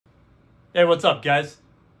Hey, what's up, guys?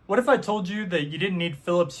 What if I told you that you didn't need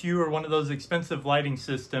Philips Hue or one of those expensive lighting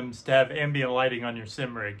systems to have ambient lighting on your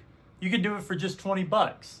sim rig? You could do it for just 20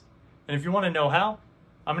 bucks. And if you want to know how,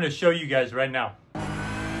 I'm going to show you guys right now.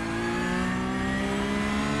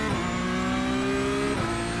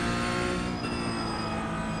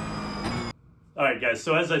 Alright guys,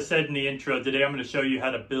 so as I said in the intro, today I'm going to show you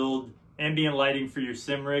how to build ambient lighting for your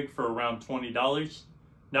sim rig for around $20.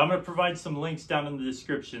 Now I'm going to provide some links down in the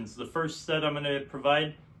descriptions. The first set I'm going to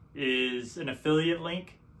provide is an affiliate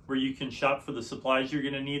link where you can shop for the supplies you're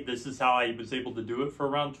going to need. This is how I was able to do it for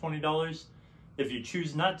around $20. If you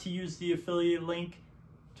choose not to use the affiliate link,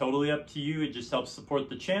 totally up to you. It just helps support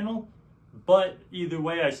the channel. But either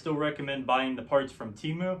way, I still recommend buying the parts from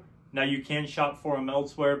Temu. Now you can shop for them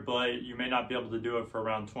elsewhere, but you may not be able to do it for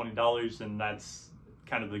around $20, and that's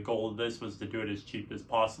kind of the goal of this, was to do it as cheap as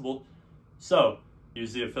possible. So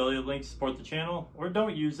use the affiliate link to support the channel, or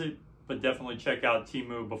don't use it, but definitely check out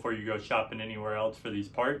Temu before you go shopping anywhere else for these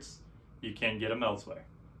parts. You can get them elsewhere.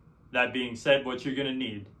 That being said, what you're going to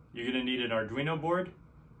need. You're going to need an Arduino board,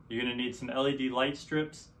 you're going to need some LED light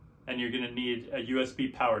strips, and you're going to need a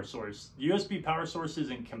USB power source. The USB power source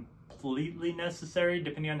isn't completely necessary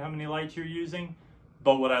depending on how many lights you're using,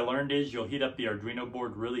 but what I learned is you'll heat up the Arduino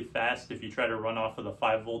board really fast if you try to run off of the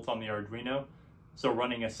 5 volts on the Arduino. So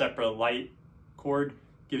running a separate light cord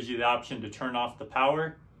gives you the option to turn off the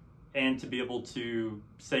power and to be able to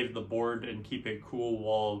save the board and keep it cool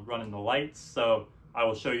while running the lights. So I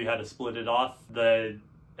will show you how to split it off. The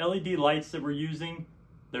LED lights that we're using,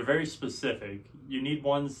 they're very specific. You need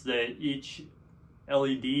ones that each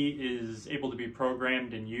LED is able to be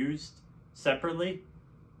programmed and used separately.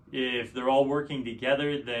 If they're all working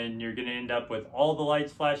together, then you're going to end up with all the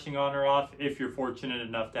lights flashing on or off if you're fortunate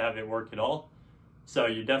enough to have it work at all. So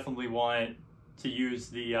you definitely want to use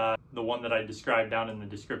the one that I described down in the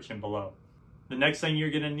description below. The next thing you're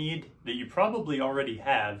going to need, that you probably already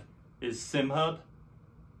have, is SimHub.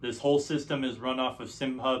 This whole system is run off of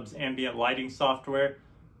SimHub's ambient lighting software,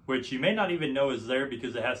 which you may not even know is there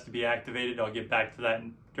because it has to be activated. I'll get back to that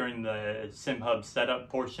during the SimHub setup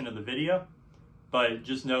portion of the video. But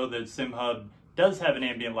just know that SimHub does have an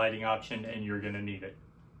ambient lighting option and you're going to need it.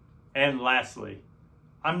 And lastly,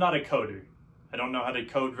 I'm not a coder. I don't know how to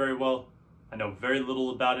code very well. I know very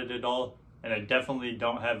little about it at all, and I definitely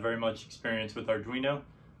don't have very much experience with Arduino.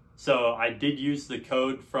 So I did use the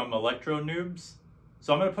code from Electro Noobs.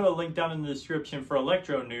 So I'm going to put a link down in the description for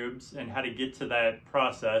Electro Noobs and how to get to that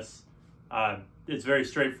process. It's very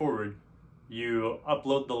straightforward. You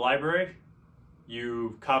upload the library,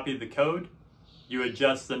 you copy the code, you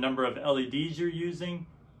adjust the number of LEDs you're using,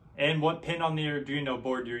 and what pin on the Arduino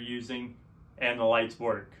board you're using, and the lights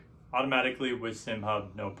work automatically with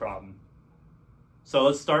SimHub, no problem. So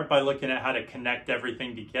let's start by looking at how to connect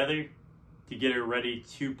everything together to get it ready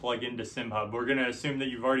to plug into SimHub. We're going to assume that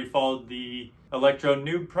you've already followed the Electro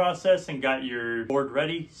Noob process and got your board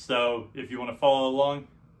ready. So if you want to follow along,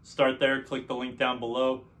 start there, click the link down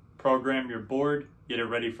below, program your board, get it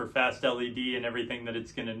ready for fast LED and everything that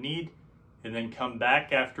it's going to need, and then come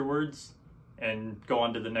back afterwards and go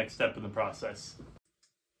on to the next step in the process.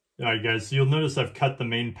 Alright guys, so you'll notice I've cut the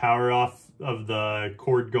main power off of the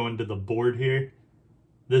cord going to the board here.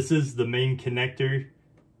 This is the main connector,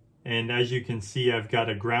 and as you can see, I've got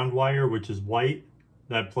a ground wire, which is white,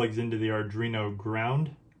 that plugs into the Arduino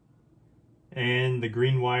ground. And the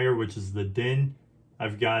green wire, which is the DIN,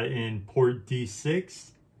 I've got in port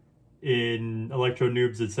D6. In Electro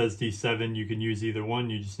Noobs it says D7, you can use either one,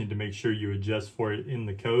 you just need to make sure you adjust for it in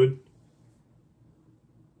the code.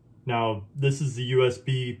 Now, this is the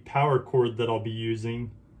USB power cord that I'll be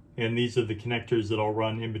using, and these are the connectors that I'll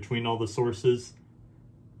run in between all the sources.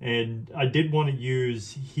 And I did want to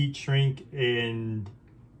use heat shrink and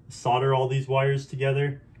solder all these wires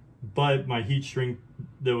together, but my heat shrink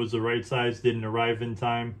that was the right size didn't arrive in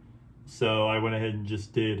time, so I went ahead and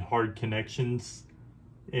just did hard connections.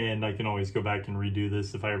 And I can always go back and redo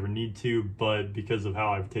this if I ever need to, but because of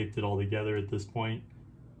how I've taped it all together at this point,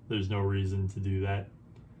 there's no reason to do that.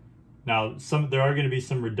 Now, there are going to be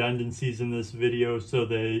some redundancies in this video so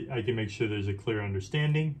that I can make sure there's a clear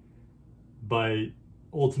understanding, but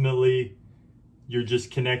ultimately, you're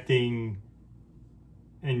just connecting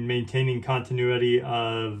and maintaining continuity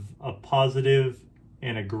of a positive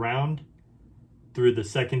and a ground through the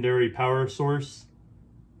secondary power source,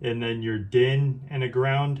 and then your DIN and a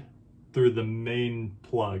ground through the main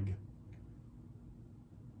plug.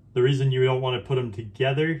 The reason you don't want to put them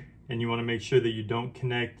together, and you want to make sure that you don't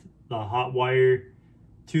connect the hot wire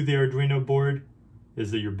to the Arduino board,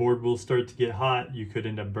 is that your board will start to get hot. You could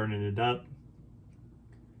end up burning it up.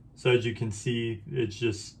 So as you can see, it's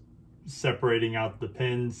just separating out the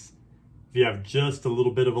pins. If you have just a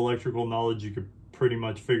little bit of electrical knowledge, you could pretty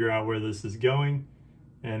much figure out where this is going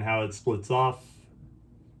and how it splits off.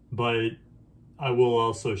 But I will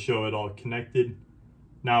also show it all connected.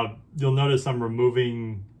 Now, you'll notice I'm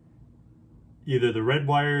removing either the red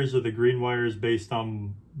wires or the green wires based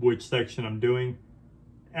on which section I'm doing.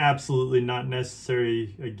 Absolutely not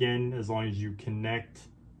necessary, again, as long as you connect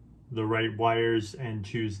the right wires and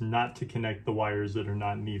choose not to connect the wires that are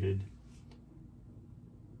not needed.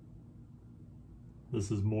 This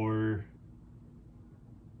is more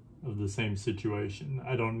of the same situation.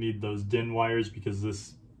 I don't need those DIN wires because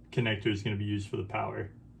this connector is going to be used for the power.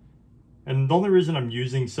 And the only reason I'm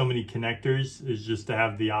using so many connectors is just to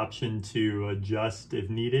have the option to adjust if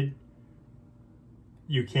needed.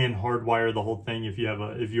 You can hardwire the whole thing if you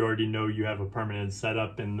already know you have a permanent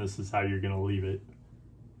setup and this is how you're going to leave it.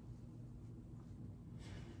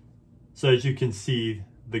 So as you can see,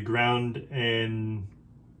 the ground and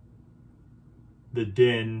the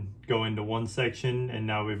DIN go into one section, and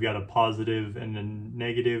now we've got a positive and a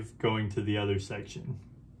negative going to the other section.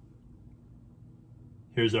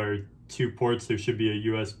 Here's our 2 ports. There should be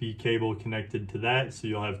a USB cable connected to that, so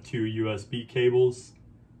you'll have 2 USB cables.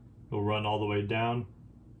 They'll run all the way down,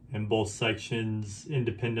 and both sections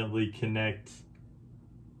independently connect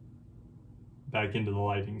back into the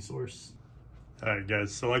lighting source. Alright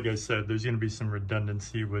guys, so like I said, there's going to be some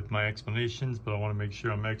redundancy with my explanations, but I want to make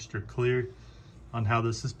sure I'm extra clear on how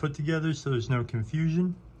this is put together so there's no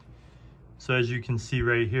confusion. So as you can see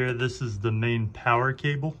right here, this is the main power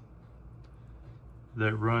cable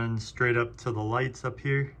that runs straight up to the lights up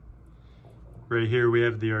here. Right here we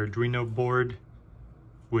have the Arduino board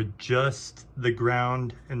with just the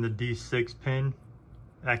ground and the D6 pin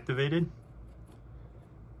activated.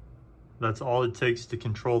 That's all it takes to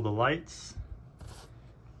control the lights.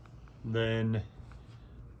 Then,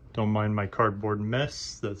 don't mind my cardboard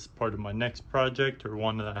mess. That's part of my next project, or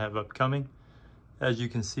one that I have upcoming. As you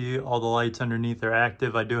can see, all the lights underneath are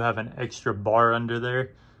active. I do have an extra bar under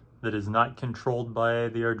there that is not controlled by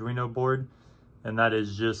the Arduino board, and that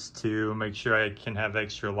is just to make sure I can have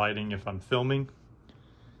extra lighting if I'm filming.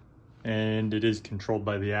 And it is controlled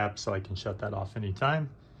by the app, so I can shut that off anytime.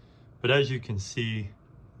 But as you can see,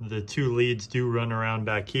 the 2 leads do run around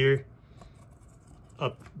back here,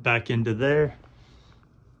 up back into there,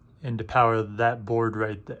 and to power that board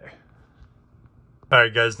right there.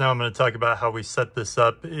 Alright guys, now I'm going to talk about how we set this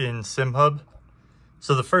up in SimHub.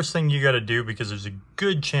 So the first thing you got to do, because there's a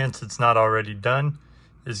good chance it's not already done,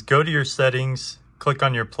 is go to your settings, click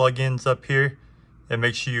on your plugins up here, and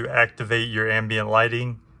make sure you activate your ambient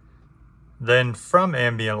lighting. Then from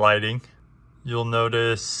ambient lighting, you'll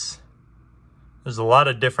notice there's a lot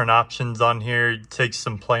of different options on here. It takes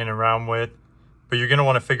some playing around with, but you're going to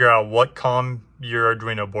want to figure out what COM your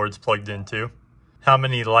Arduino board's plugged into, how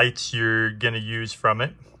many lights you're going to use from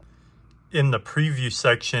it. In the preview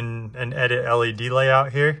section and edit LED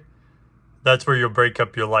layout here, that's where you'll break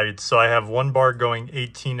up your lights. So I have 1 bar going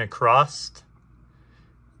 18 across.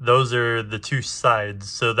 Those are the 2 sides.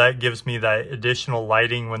 So that gives me that additional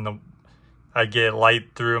lighting when I get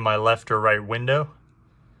light through my left or right window.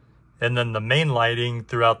 And then the main lighting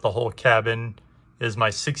throughout the whole cabin is my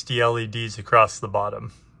 60 LEDs across the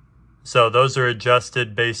bottom. So those are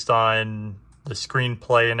adjusted based on the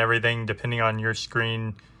screenplay and everything. Depending on your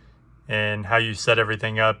screen and how you set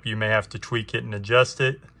everything up, you may have to tweak it and adjust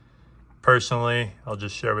it. Personally, I'll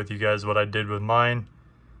just share with you guys what I did with mine.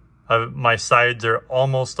 My sides are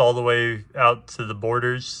almost all the way out to the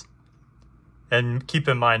borders. And keep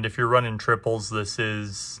in mind, if you're running triples, this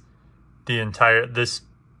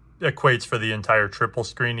equates for the entire triple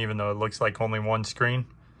screen, even though it looks like only 1 screen.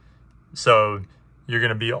 So you're going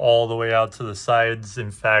to be all the way out to the sides.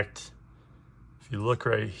 In fact, if you look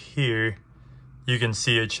right here, you can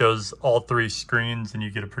see it shows all 3 screens, and you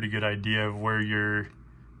get a pretty good idea of where your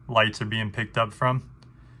lights are being picked up from.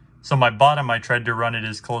 So my bottom, I tried to run it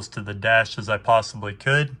as close to the dash as I possibly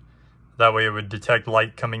could. That way it would detect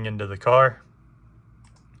light coming into the car.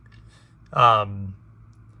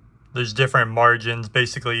 There's different margins.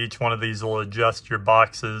 Basically, each one of these will adjust your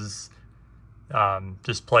boxes.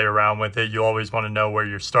 Just play around with it. You always want to know where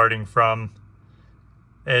you're starting from.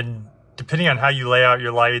 And depending on how you lay out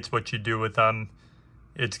your lights, what you do with them,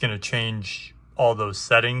 it's going to change all those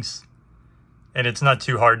settings. And it's not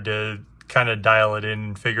too hard to kind of dial it in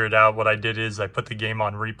and figure it out. What I did is I put the game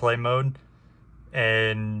on replay mode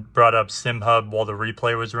and brought up SimHub while the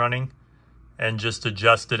replay was running, and just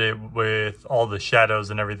adjusted it with all the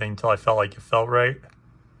shadows and everything until I felt like it felt right.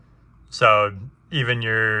 So even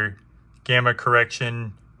your gamma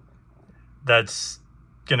correction, that's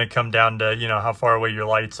going to come down to, you know, how far away your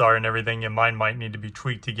lights are and everything. And mine might need to be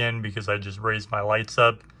tweaked again because I just raised my lights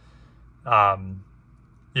up.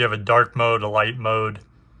 You have a dark mode, a light mode,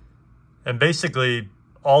 and basically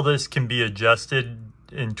all this can be adjusted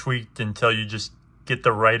and tweaked until you just get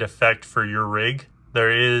the right effect for your rig. There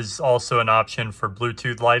is also an option for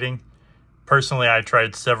Bluetooth lighting. Personally, I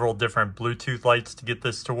tried several different Bluetooth lights to get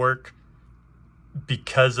this to work.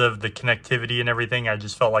 Because of the connectivity and everything, I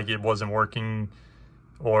just felt like it wasn't working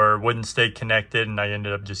or wouldn't stay connected, and I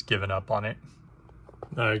ended up just giving up on it.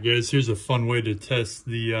 All right, guys, here's a fun way to test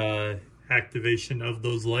the activation of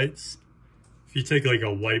those lights. If you take like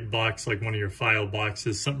a white box, like one of your file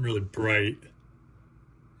boxes, something really bright,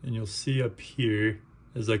 and you'll see up here,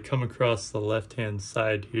 as I come across the left-hand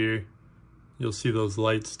side here, you'll see those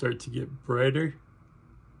lights start to get brighter.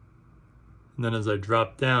 And then as I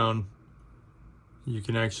drop down, you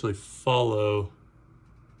can actually follow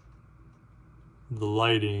the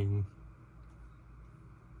lighting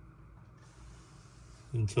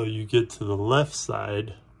until you get to the left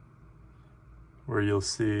side, where you'll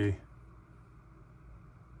see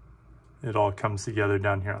it all comes together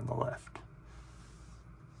down here on the left.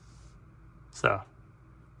 So,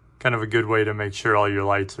 kind of a good way to make sure all your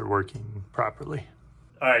lights are working properly.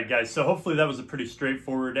 All right, guys, so hopefully that was a pretty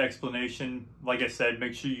straightforward explanation. Like I said,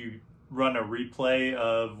 make sure you run a replay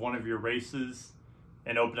of one of your races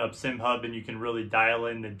and open up SimHub, and you can really dial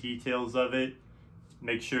in the details of it.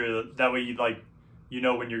 Make sure that way you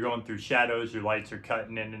know when you're going through shadows, your lights are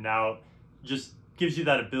cutting in and out. Just gives you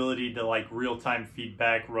that ability to like real-time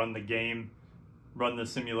feedback, run the game, run the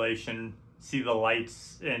simulation, see the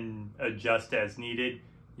lights and adjust as needed.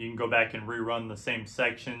 You can go back and rerun the same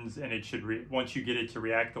sections, and it should, once you get it to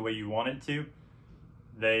react the way you want it to,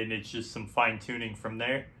 then it's just some fine-tuning from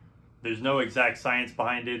there. There's no exact science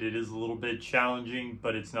behind it. It is a little bit challenging,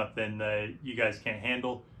 but it's nothing that you guys can't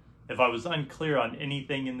handle. If I was unclear on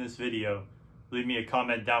anything in this video, leave me a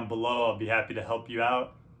comment down below. I'll be happy to help you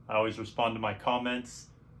out. I always respond to my comments,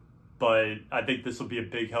 but I think this will be a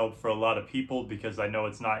big help for a lot of people because I know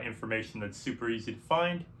it's not information that's super easy to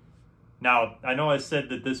find. Now, I know I said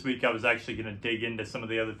that this week I was actually going to dig into some of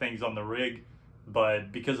the other things on the rig,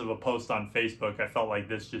 but because of a post on Facebook, I felt like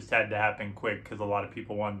this just had to happen quick because a lot of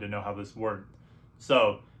people wanted to know how this worked.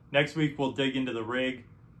 So next week we'll dig into the rig,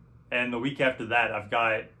 and the week after that I've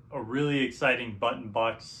got a really exciting button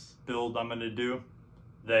box build I'm going to do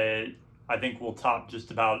that I think will top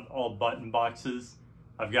just about all button boxes.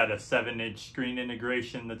 I've got a 7-inch screen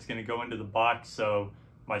integration that's going to go into the box, so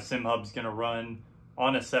my SimHub's going to run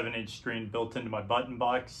on a 7-inch screen built into my button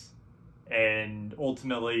box, and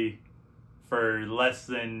ultimately for less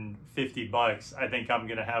than 50 bucks, I think I'm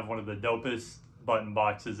gonna have one of the dopest button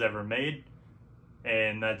boxes ever made.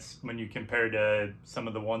 And that's when you compare to some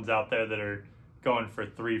of the ones out there that are going for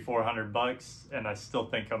 $300-400 bucks, and I still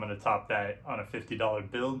think I'm gonna top that on a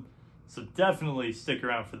 $50 build. So definitely stick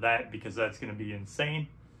around for that because that's gonna be insane.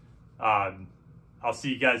 I'll see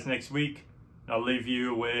you guys next week. I'll leave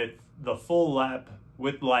you with the full lap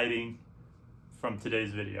with lighting from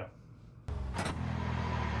today's video.